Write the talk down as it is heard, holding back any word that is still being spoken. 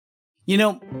You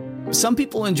know, some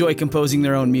people enjoy composing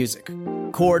their own music,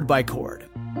 chord by chord,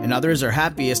 and others are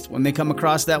happiest when they come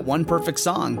across that one perfect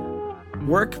song.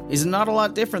 Work is not a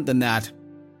lot different than that.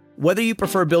 Whether you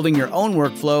prefer building your own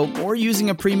workflow or using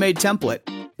a pre-made template,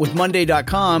 with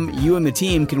Monday.com, you and the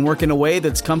team can work in a way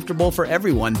that's comfortable for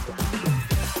everyone.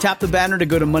 Tap the banner to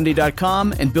go to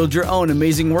Monday.com and build your own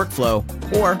amazing workflow,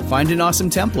 or find an awesome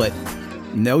template.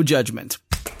 No judgment.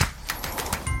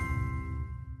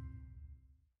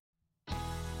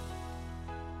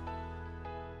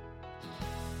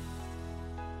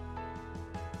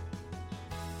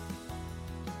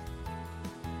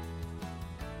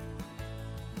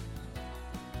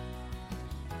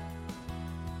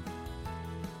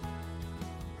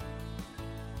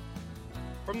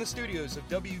 From the studios of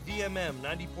WVMM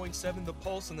 90.7 The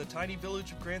Pulse in the tiny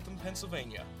village of Grantham,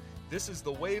 Pennsylvania, this is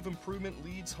the Way of Improvement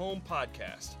Leads Home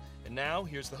podcast. And now,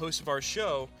 here's the host of our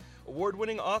show,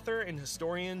 award-winning author and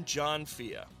historian John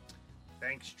Fia.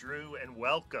 Thanks, Drew, and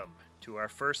welcome to our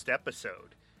first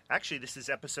episode. Actually, this is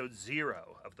episode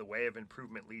 0 of the Way of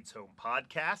Improvement Leads Home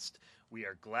podcast. We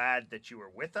are glad that you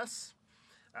are with us.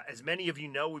 As many of you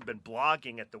know, we've been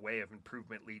blogging at the Way of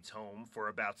Improvement Leads Home for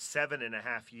about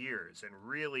 7.5 years and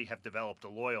really have developed a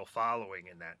loyal following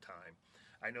in that time.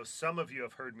 I know some of you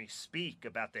have heard me speak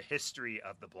about the history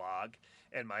of the blog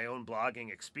and my own blogging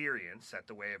experience at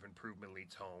the Way of Improvement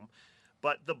Leads Home.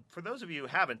 But for those of you who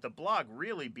haven't, the blog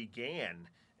really began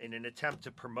in an attempt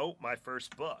to promote my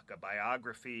first book, a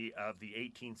biography of the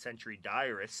 18th century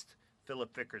diarist,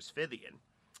 Philip Vickers Fithian.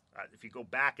 If you go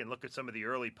back and look at some of the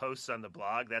early posts on the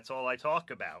blog, that's all I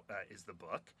talk about is the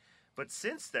book. But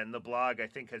since then, the blog, I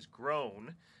think, has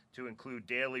grown to include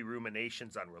daily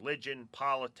ruminations on religion,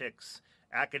 politics,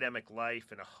 academic life,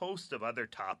 and a host of other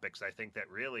topics, I think, that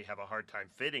really have a hard time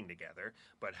fitting together,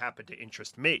 but happen to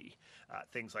interest me.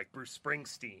 Things like Bruce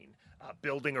Springsteen,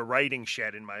 building a writing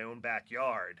shed in my own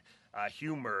backyard,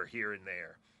 humor here and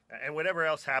there, and whatever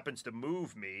else happens to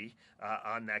move me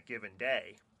on that given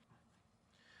day.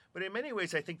 But in many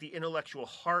ways, I think the intellectual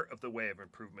heart of the Way of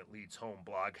Improvement Leads Home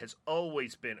blog has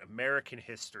always been American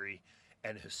history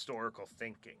and historical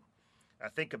thinking.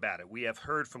 Think about it. We have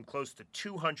heard from close to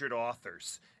 200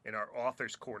 authors in our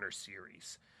Authors Corner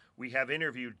series. We have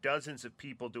interviewed dozens of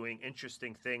people doing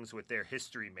interesting things with their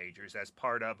history majors as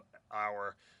part of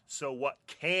our So What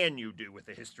Can You Do with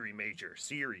a History Major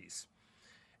series.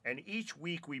 And each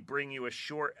week we bring you a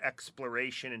short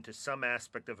exploration into some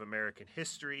aspect of American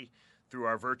history through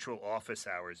our virtual office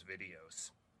hours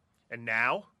videos. And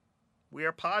now, we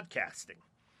are podcasting.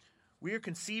 We are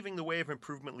conceiving the Way of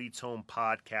Improvement Leads Home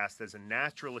podcast as a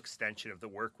natural extension of the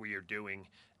work we are doing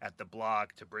at the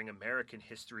blog to bring American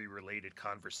history-related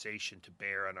conversation to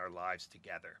bear on our lives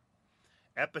together.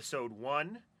 Episode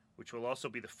 1, which will also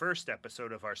be the first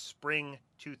episode of our spring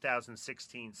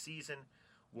 2016 season,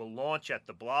 will launch at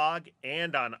the blog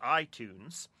and on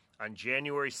iTunes on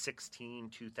January 16,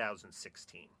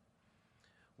 2016.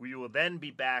 We will then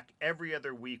be back every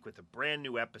other week with a brand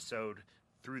new episode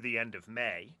through the end of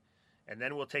May, and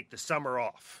then we'll take the summer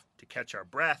off to catch our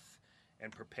breath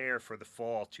and prepare for the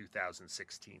fall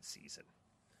 2016 season.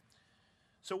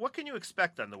 So what can you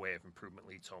expect on the Way of Improvement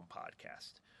Leads Home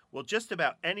podcast? Well, just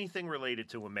about anything related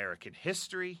to American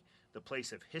history, the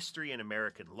place of history in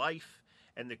American life,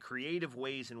 and the creative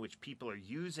ways in which people are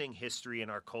using history in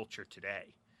our culture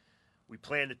today. We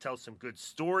plan to tell some good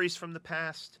stories from the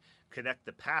past, connect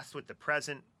the past with the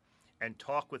present, and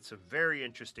talk with some very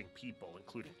interesting people,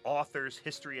 including authors,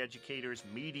 history educators,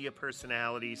 media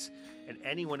personalities, and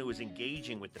anyone who is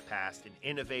engaging with the past in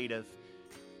innovative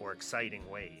or exciting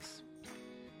ways.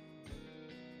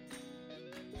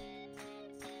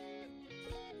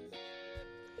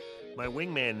 My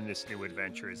wingman in this new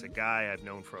adventure is a guy I've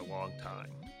known for a long time.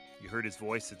 You heard his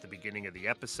voice at the beginning of the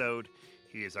episode.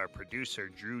 He is our producer,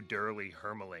 Drew Durley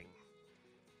Hermeling.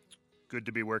 Good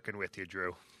to be working with you, Drew.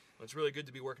 Well, it's really good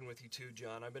to be working with you too,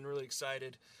 John. I've been really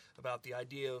excited about the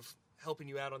idea of helping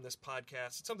you out on this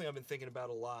podcast. It's something I've been thinking about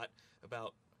a lot,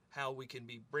 about how we can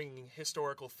be bringing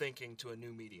historical thinking to a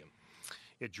new medium.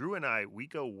 Yeah, Drew and I, we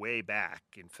go way back.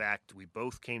 In fact, we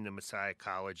both came to Messiah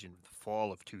College in the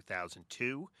fall of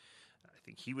 2002. I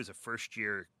think he was a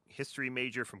first-year history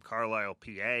major from Carlisle,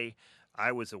 PA.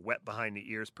 I was a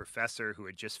wet-behind-the-ears professor who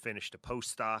had just finished a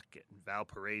postdoc at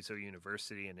Valparaiso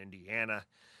University in Indiana.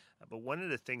 But one of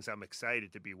the things I'm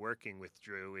excited to be working with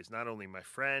Drew is not only my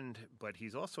friend, but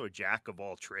he's also a jack of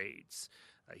all trades.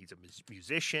 He's a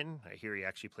musician. I hear he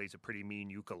actually plays a pretty mean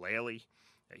ukulele.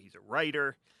 He's a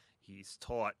writer. He's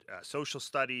taught social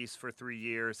studies for 3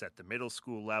 years at the middle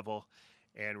school level.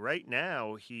 And right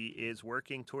now, he is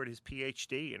working toward his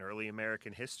PhD in early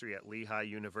American history at Lehigh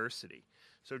University.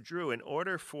 So, Drew, in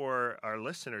order for our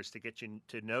listeners to get you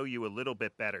to know you a little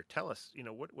bit better, tell us,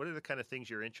 what are the kind of things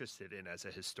you're interested in as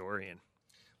a historian?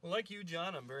 Well, like you,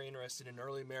 John, I'm very interested in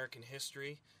early American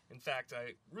history. In fact,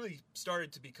 I really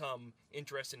started to become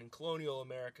interested in colonial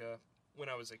America when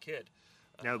I was a kid.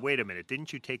 Now, wait a minute.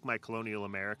 Didn't you take my Colonial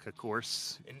America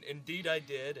course? Indeed, I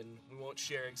did, and we won't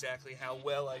share exactly how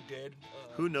well I did.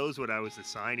 Who knows what I was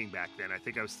assigning back then? I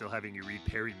think I was still having you read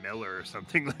Perry Miller or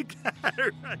something like that.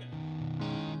 Right?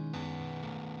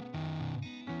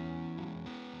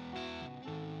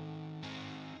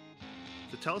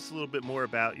 So tell us a little bit more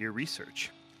about your research.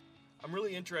 I'm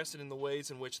really interested in the ways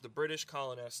in which the British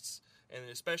colonists, and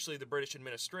especially the British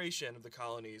administration of the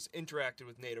colonies, interacted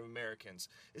with Native Americans,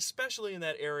 especially in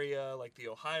that area like the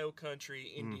Ohio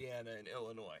country, Indiana, and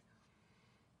Illinois.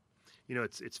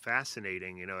 It's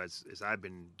fascinating. As I've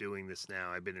been doing this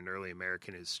now, I've been an early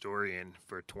American historian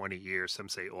for 20 years. Some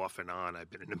say off and on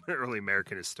I've been an early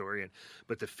American historian.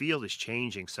 But the field is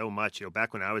changing so much.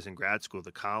 Back when I was in grad school,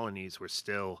 the colonies were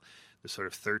still the sort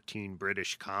of 13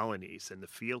 British colonies, and the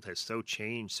field has so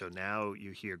changed. So now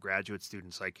you hear graduate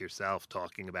students like yourself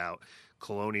talking about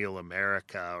colonial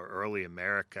America or early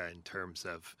America in terms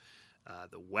of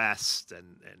the West,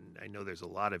 and I know there's a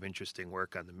lot of interesting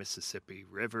work on the Mississippi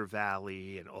River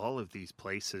Valley and all of these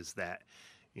places that,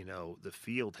 the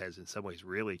field has in some ways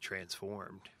really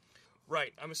transformed.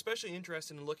 Right. I'm especially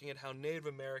interested in looking at how Native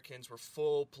Americans were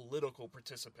full political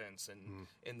participants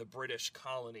in the British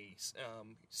colonies.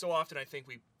 So often I think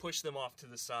we push them off to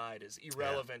the side as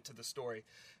irrelevant to the story.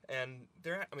 And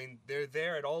they're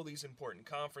there at all these important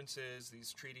conferences,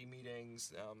 these treaty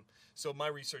meetings. So my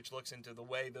research looks into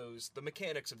the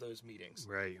mechanics of those meetings.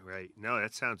 Right. No,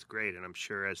 that sounds great. And I'm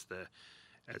sure as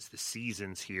the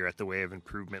seasons here at the Way of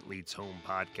Improvement Leads Home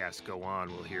podcast go on,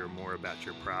 we'll hear more about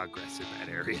your progress in that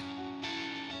area.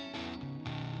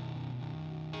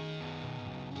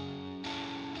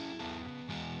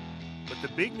 But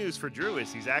the big news for Drew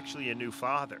is he's actually a new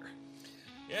father.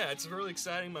 Yeah, it's really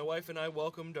exciting. My wife and I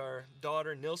welcomed our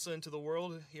daughter Nilsa into the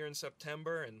world here in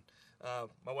September, and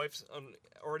my wife's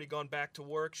already gone back to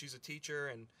work. She's a teacher,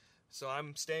 and so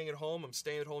I'm staying at home. I'm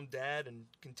staying-at-home dad and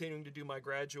continuing to do my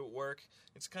graduate work.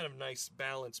 It's kind of a nice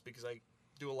balance because I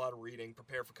do a lot of reading,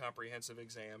 prepare for comprehensive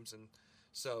exams, and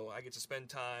so I get to spend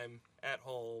time at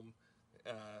home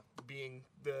being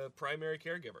the primary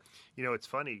caregiver. It's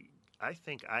funny. I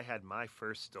think I had my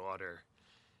first daughter,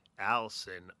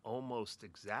 Allison, almost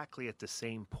exactly at the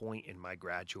same point in my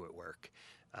graduate work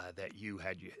that you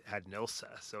had Nilsa.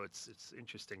 So it's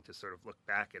interesting to sort of look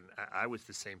back. And I was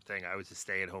the same thing. I was a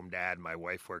stay-at-home dad. My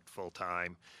wife worked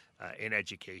full-time in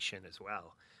education as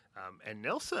well. And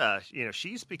Nilsa,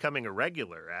 she's becoming a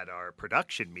regular at our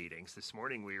production meetings. This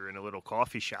morning we were in a little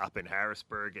coffee shop in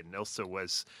Harrisburg, and Nilsa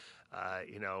was,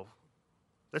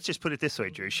 let's just put it this way,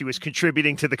 Drew. She was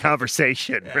contributing to the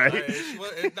conversation, right?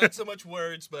 Not so much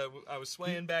words, but I was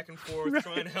swaying back and forth,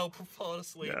 trying to help her fall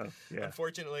asleep. Yeah.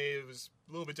 Unfortunately, it was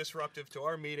a little bit disruptive to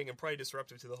our meeting and probably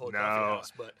disruptive to the whole coffee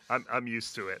house. But I'm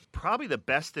used to it. Probably the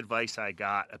best advice I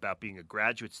got about being a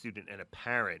graduate student and a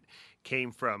parent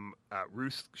came from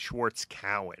Ruth Schwartz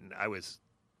Cowan. I was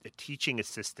a teaching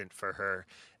assistant for her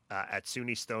at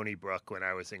SUNY Stony Brook when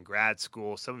I was in grad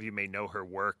school. Some of you may know her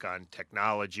work on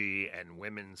technology and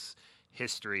women's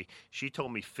history. She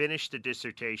told me, finish the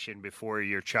dissertation before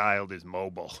your child is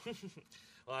mobile.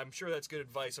 Well, I'm sure that's good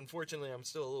advice. Unfortunately, I'm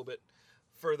still a little bit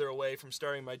further away from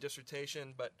starting my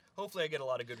dissertation, but hopefully I get a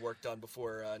lot of good work done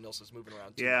before Nilsa's moving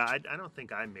around too much. I don't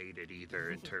think I made it either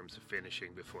in terms of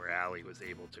finishing before Allie was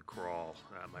able to crawl.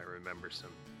 I remember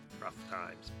some rough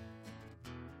times.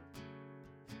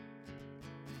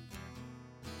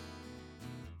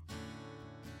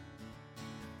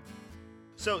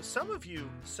 So some of you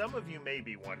may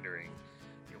be wondering,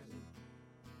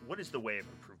 what is the Way of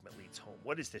Improvement Leads Home?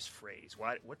 What is this phrase?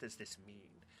 What does this mean?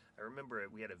 I remember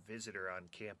we had a visitor on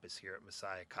campus here at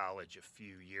Messiah College a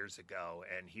few years ago,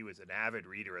 and he was an avid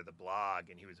reader of the blog,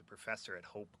 and he was a professor at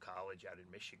Hope College out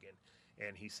in Michigan.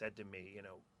 And he said to me,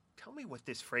 tell me what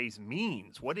this phrase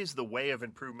means. What is the Way of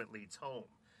Improvement Leads Home?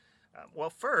 Well,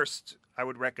 first, I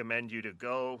would recommend you to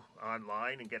go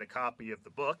online and get a copy of the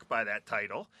book by that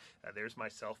title. There's my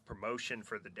self-promotion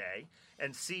for the day.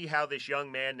 And see how this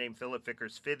young man named Philip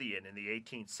Vickers Fithian in the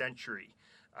 18th century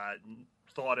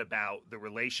thought about the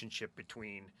relationship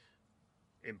between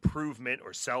improvement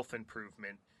or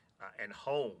self-improvement and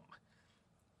home.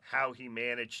 How he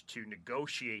managed to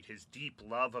negotiate his deep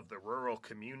love of the rural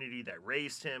community that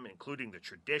raised him, including the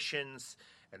traditions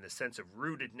and the sense of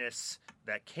rootedness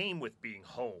that came with being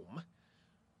home,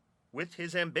 with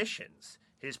his ambitions,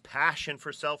 his passion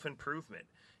for self-improvement,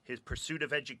 his pursuit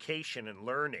of education and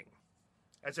learning.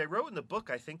 As I wrote in the book,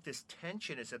 I think this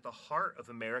tension is at the heart of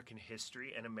American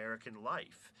history and American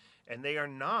life, and they are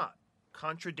not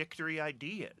contradictory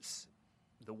ideas.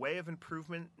 The way of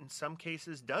improvement in some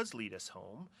cases does lead us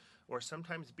home, or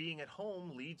sometimes being at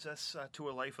home leads us to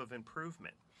a life of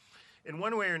improvement. In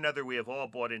one way or another, we have all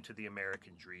bought into the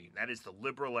American dream. That is the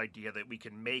liberal idea that we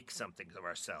can make something of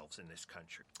ourselves in this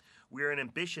country. We are an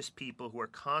ambitious people who are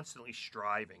constantly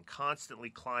striving, constantly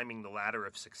climbing the ladder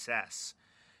of success.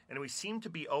 And we seem to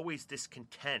be always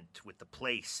discontent with the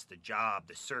place, the job,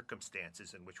 the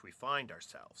circumstances in which we find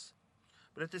ourselves.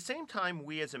 But at the same time,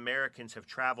 we as Americans have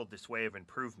traveled this way of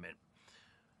improvement.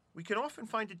 We can often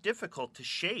find it difficult to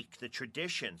shake the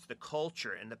traditions, the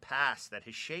culture, and the past that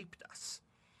has shaped us.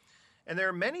 And there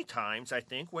are many times, I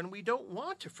think, when we don't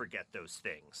want to forget those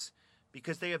things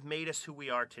because they have made us who we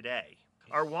are today.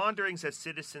 Our wanderings as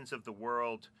citizens of the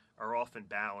world are often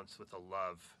balanced with a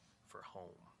love for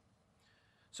home.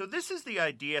 So this is the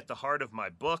idea at the heart of my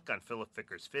book on Philip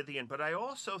Vickers Fithian, but I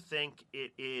also think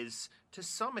it is, to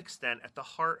some extent, at the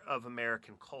heart of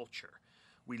American culture.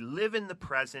 We live in the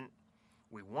present,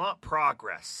 we want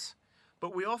progress,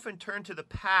 but we often turn to the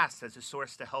past as a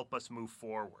source to help us move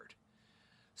forward.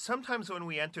 Sometimes when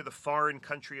we enter the foreign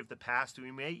country of the past,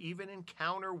 we may even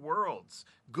encounter worlds,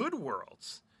 good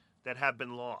worlds, that have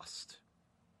been lost.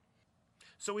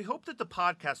 So we hope that the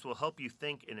podcast will help you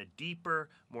think in a deeper,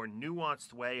 more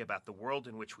nuanced way about the world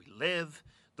in which we live,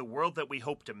 the world that we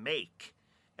hope to make,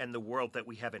 and the world that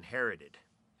we have inherited.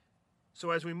 So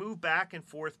as we move back and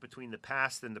forth between the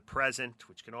past and the present,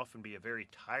 which can often be a very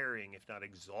tiring, if not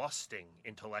exhausting,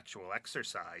 intellectual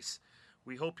exercise,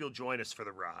 we hope you'll join us for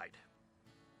the ride.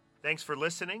 Thanks for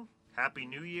listening, Happy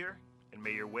New Year, and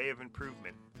may your way of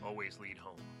improvement always lead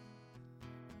home.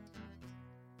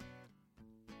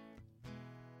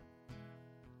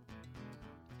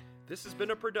 This has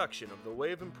been a production of The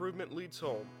Way of Improvement Leads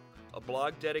Home, a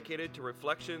blog dedicated to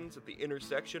reflections at the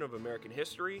intersection of American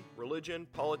history, religion,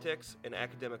 politics, and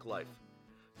academic life.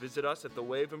 Visit us at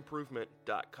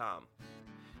thewayofimprovement.com.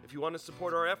 If you want to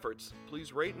support our efforts,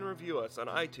 please rate and review us on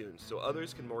iTunes so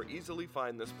others can more easily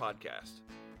find this podcast.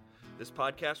 This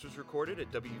podcast was recorded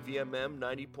at WVMM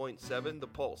 90.7 The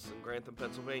Pulse in Grantham,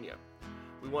 Pennsylvania.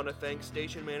 We want to thank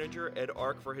station manager Ed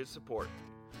Ark for his support.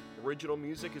 Original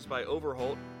music is by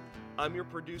Overholt. I'm your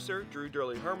producer, Drew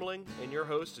Durley-Hermling, and your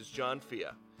host is John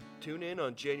Fia. Tune in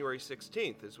on January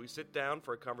 16th as we sit down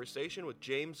for a conversation with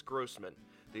James Grossman,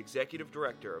 the Executive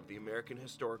Director of the American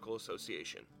Historical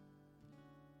Association.